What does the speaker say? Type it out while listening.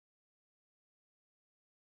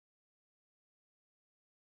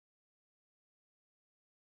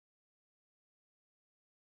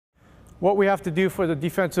What we have to do for the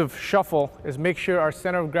defensive shuffle is make sure our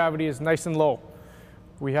center of gravity is nice and low.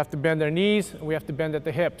 We have to bend our knees and we have to bend at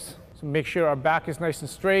the hips. So make sure our back is nice and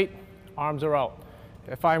straight, arms are out.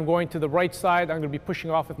 If I'm going to the right side, I'm going to be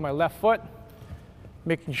pushing off with my left foot,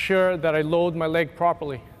 making sure that I load my leg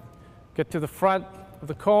properly. Get to the front of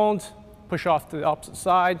the cones, push off to the opposite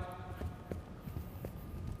side.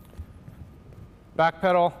 Back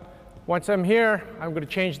pedal. Once I'm here, I'm going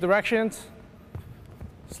to change directions.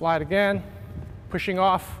 Slide again, pushing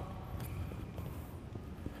off.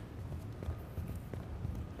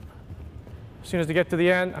 As soon as I get to the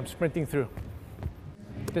end, I'm sprinting through.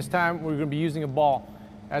 This time, we're going to be using a ball.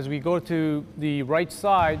 As we go to the right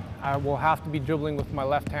side, I will have to be dribbling with my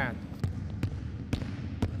left hand.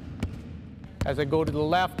 As I go to the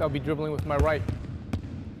left, I'll be dribbling with my right.